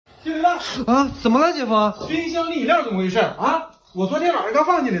经理呢？啊，怎么了，姐夫？冰箱里饮料怎么回事啊？我昨天晚上刚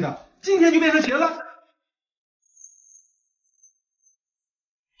放进来的，今天就变成茄子。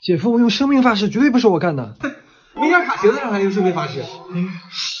姐夫，我用生命发誓，绝对不是我干的。没点卡茄子上还用生命发誓？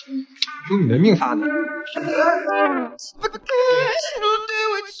用你的命发的。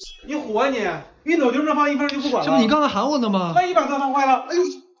你虎啊你！熨斗丢那放1分就不管了。这不你刚才喊我的吗？万一把它放坏了，哎呦！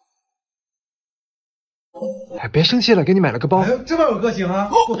哎，别生气了，给你买了个包。哎、这么有个性啊！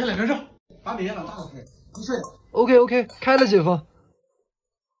给我开2张照，把美颜档打开，不是。OK， 开了，姐夫。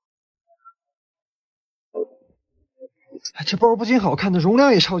哎，这包不仅好看的，容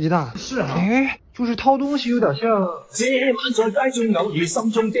量也超级大。是啊。哎，就是掏东西有点像。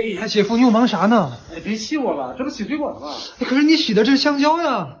哎，姐夫，你又忙啥呢？哎，别气我了，这不洗水果了吗？哎，可是你洗的这是香蕉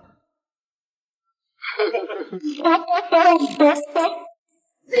呀。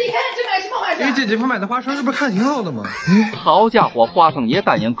自己看这买什么花生？给姐夫买的花生，这不是看挺好的吗？好家伙，花生也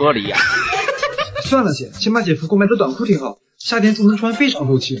单眼隔离呀！算了姐，先把姐夫给我买的短裤挺好，夏天出门穿非常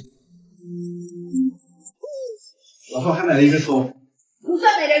透气。老婆还买了一根葱，不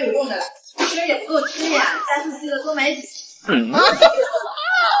算买点有用的了，这人也不够吃呀，下次记得多买几。自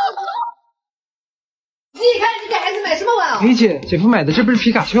己看这给孩子买什么玩偶？哎姐，姐夫买的这不是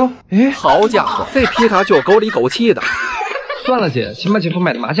皮卡丘？哎，好家伙，这皮卡丘狗里狗气的。算了姐，先把姐夫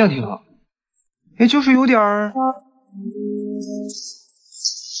买的麻将挺好。哎，就是有点儿。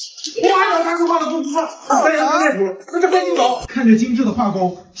哇，老大哥画的不错，3阳三面图，那这赶紧走。看着精致的画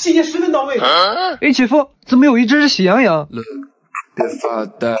工，细节十分到位。哎，姐夫，怎么有一只是喜羊羊？这买什么？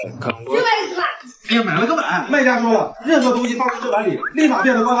哎呀，买了个碗。卖家说了，任何东西放进这碗里，立马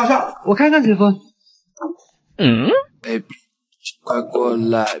变得高大上。我看看姐夫。baby， 快过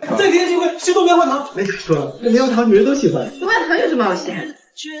来吧。再给个机会，吃豆棉花糖。卖家说了，这棉花糖女人都喜欢。棉花糖有什么好稀罕的？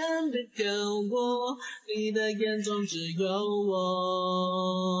谢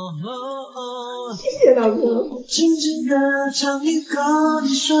谢老公。自己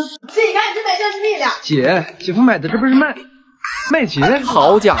看这买这是力量。姐，姐夫买的这不是麦杰？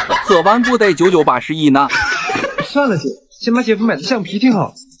好家伙，喝完不得9981呢？算了姐，先把姐夫买的橡皮挺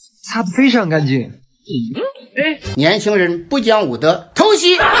好，擦得非常干净。年轻人不讲武德，偷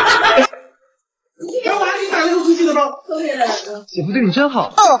袭。干嘛？你买了个出气的包？都给了老公。姐夫对你真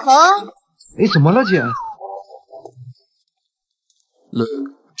好。哦吼！哎，怎么了姐？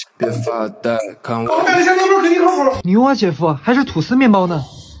别发呆，看我。我买的香蕉包肯定靠谱。牛啊，姐夫，还是吐司面包呢。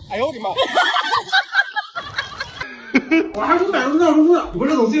哎呦我的妈！我还说买了个闹钟呢，你不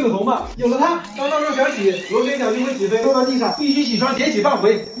是懂这个头吗？有了它，当闹钟响起，螺旋桨就会起飞，落到地上，必须洗刷捡起放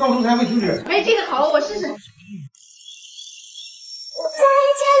回，闹钟才会停止。哎，这个好，我试试。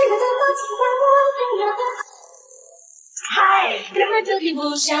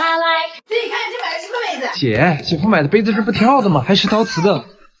自己看这买的什么杯子？姐，姐夫买的杯子这不挺好的吗？还是陶瓷的。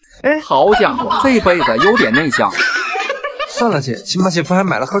哎，好家伙，这杯子有点内向。算了姐，起码姐夫还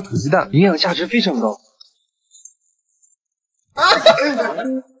买了盒土鸡蛋，营养价值非常高。哎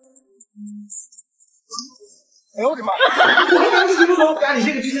呦我的妈！我还买了个水龙头，家里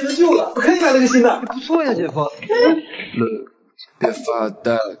这个直接能救了，我肯定买了个新的。不错呀，姐夫。别发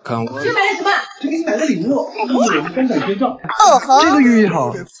呆，看我。这买的什么？这给你买的礼物，我们分享介绍。哦吼！这个寓意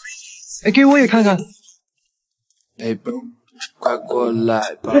好。哎，给我也看看。baby， 快过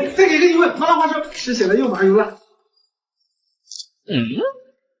来吧。哎，再给个机会，麻辣花生吃起来又麻又辣。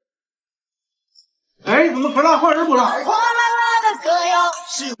哎，怎么不辣换人不辣？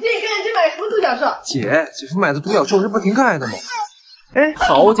自己看这买什么独角兽？姐，姐夫买的独角兽这不挺可爱的吗？哎，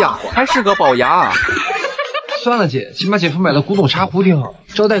好家伙，还是个龅牙啊！算了姐，起码姐夫买的古董茶壶挺好，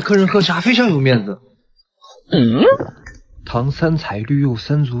招待客人喝茶非常有面子。唐三彩绿釉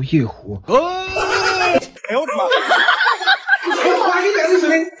三足夜壶。哎呦我的妈！我还给你买个水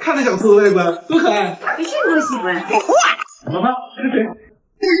杯，看着小兔子外观多可爱。你是不是喜欢？老婆，这是谁？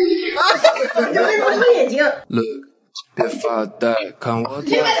这为什么抽眼睛？别发呆，看我。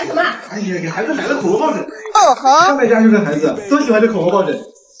这买的什么？哎呀，给孩子买了口红抱枕。哦吼！上卖家就这孩子，都喜欢这口红抱枕。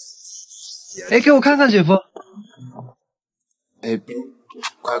哎，给我看看姐夫。baby，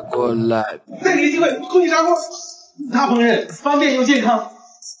 快过来。再给个机会，空气炸锅，大烹饪，方便又健康。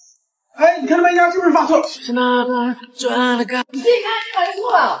哎，你看这卖家是不是发错？自己看这买的什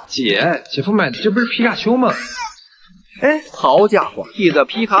么玩偶？姐，姐夫买的这不是皮卡丘吗？哎，好家伙，披着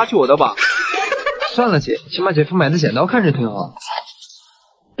皮卡丘的吧？算了姐，起码姐夫买的剪刀看着挺好。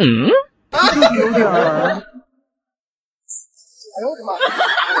就是有点儿。哎呦我的妈！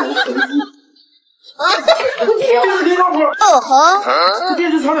这是电烧锅。哦吼！这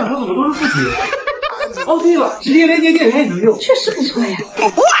电视槽两头怎么都是负极？哦对了，直接连接电源也能用。确实不错呀。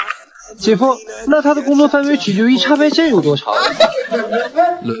姐夫，那他的工作范围取决于插排线有多长。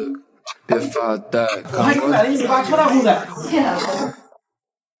别发呆，我还给你买了1.8米超大裤子。骗他的。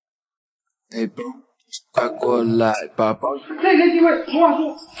哎不，快过来，宝宝。再给机会，图画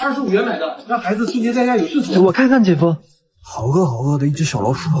书25元买的，让孩子春节在家有事做。我看看姐夫。好饿好饿的一只小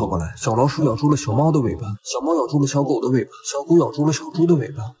老鼠跑过来，小老鼠咬住了小猫的尾巴，小猫咬住了小狗的尾巴，小狗咬住了小猪的尾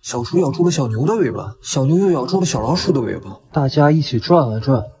巴，小猪咬住了小牛的尾巴，小牛又咬住了小老鼠的尾巴。大家一起转啊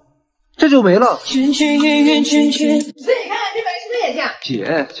转，这就没了。圈圈圆圆圈圈。自己看看这本是不是眼镜？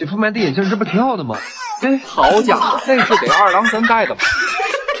姐，姐夫买的眼镜这不挺好的吗？哎，好家伙，这是给二郎神戴的吧？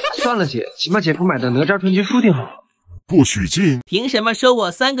算了姐，起码姐夫买的哪吒传奇书挺好。不许进！凭什么收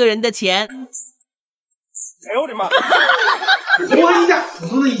我3个人的钱？哎呦我的妈！我和宜家普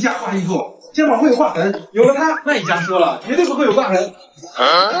通的宜家挂衣服，肩膀会有划痕，有了它，那宜家说了，绝对不会有挂痕。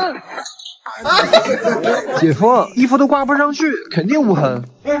姐夫，衣服都挂不上去，肯定无痕。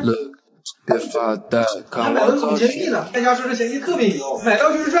别发呆，他买了5000币呢，大家说这钱特别牛，买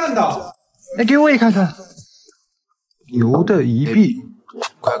到就是赚到。来给我也看看，牛的一臂。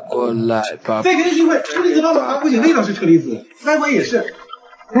快过来，宝宝。再给个机会，车厘子棒棒糖不仅味道是车厘子，外观也是。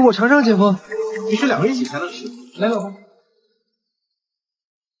给我尝尝，姐夫。必须2个人一起才能吃。来，老婆。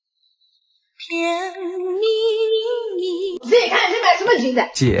自己看这买什么橘子？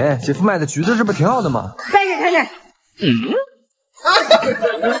姐，姐夫买的橘子这不挺好的吗？掰开看看。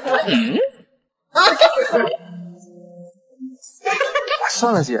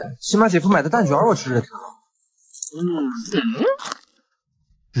算了姐，起码姐夫买的蛋卷我吃着挺好。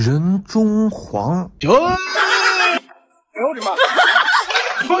人中黄。哎呦我的妈！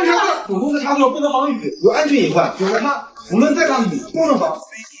防雨插座，普通的插座不能防雨，有安全隐患，有了它，无论再大的雨都能防。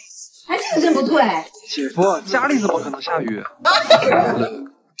哎，这个真不错哎。姐夫，家里怎么可能下雨？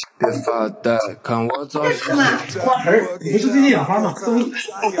别发呆，看我走。这是什么？花盆儿，你不是最近养花吗？送你。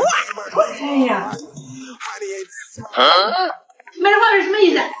哎呀。买这花盆什么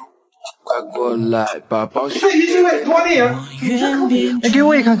意思？快过来，宝宝。再给机会，动画电影。哎，给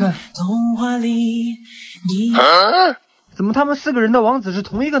我也看看。怎么他们4个人的王子是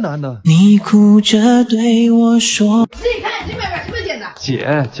同一个男的？你哭着对我说。自己看这买什么剪刀？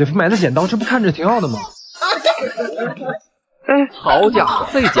姐，姐夫买的剪刀，这不看着挺好的吗？哎，好家伙，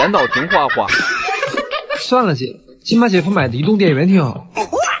这剪刀挺花花。算了姐，起码姐夫买的移动电源挺好，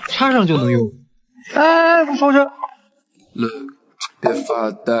插上就能用。哎，我说着。别发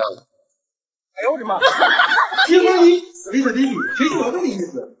呆。哎呦我的妈！结婚仪，为了美女，学习劳动的意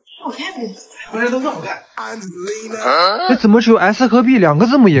思。好看不？当然都是好看。这怎么只有 S 和 B 2个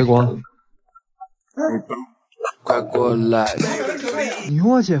字母夜光？快过来！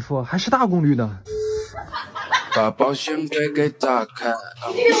牛啊，姐夫，还是大功率的。把保险柜给打开。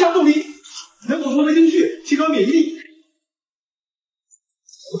一项动力，能补充维生素，提高免疫力。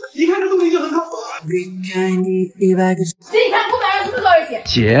一看这动力就很好。自己看不买了是不是高跟鞋？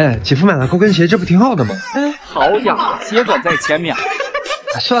姐，姐夫买了高跟鞋，这不挺好的吗？哎，好家伙，鞋跟在前面。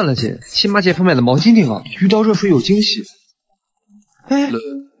算了姐，起码姐夫买的毛巾挺好，遇到热水有惊喜。哎，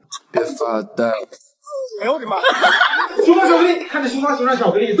别发呆。哎呦我的妈！熊猫巧克力，看着熊猫形状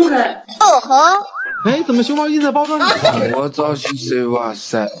巧克力，动开。哦吼！哎，怎么熊猫印在包装里？我早心碎，哇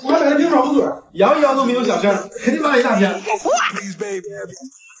塞！我买的冰爽不嘴，摇一摇都没有响声，肯定买一大片。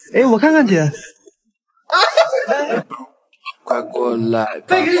哎，我看看姐。快过来！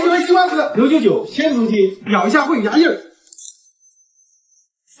再给你们西瓜子，999，千层筋，咬一下会有牙印儿。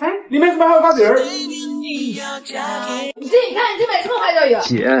哎，里面怎么还有瓜子儿？你自己看这买什么花椒油？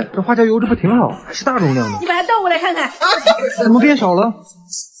姐，这花椒油这不挺好，还是大容量的。你把它倒过来看看。怎么变少了？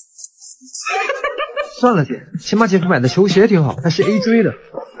算了姐，起码姐夫买的球鞋挺好，还是 AJ 的。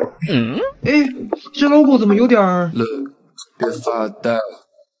哎，这 logo 怎么有点儿？别发呆。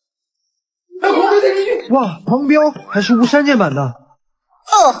哇，狂飙还是无删减版的。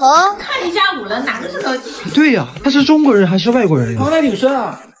哦吼，看一下午了，哪个是高级？对呀，他是中国人还是外国人呀？口袋挺深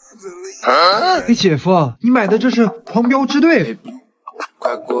啊。哎，姐夫，你买的这是狂飙支队。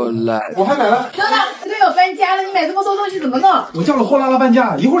快过来！我还买了。等等，这队友搬家了，你买这么多东西怎么弄？我叫了货拉拉搬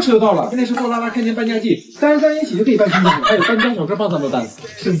家，一会儿车就到了。现在是货拉拉开年搬家季，33元起就可以搬新东西，还有搬家小哥帮咱们搬，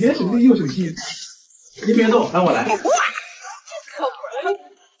省钱省力又省心。您别动，让我来。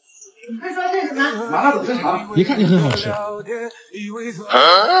快说这是什么？麻辣冷参肠，一看就很好吃。还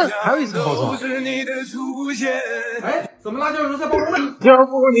有一层包装。哎，怎么辣椒油在包装里？要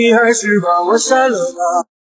不你还是把我删了吧。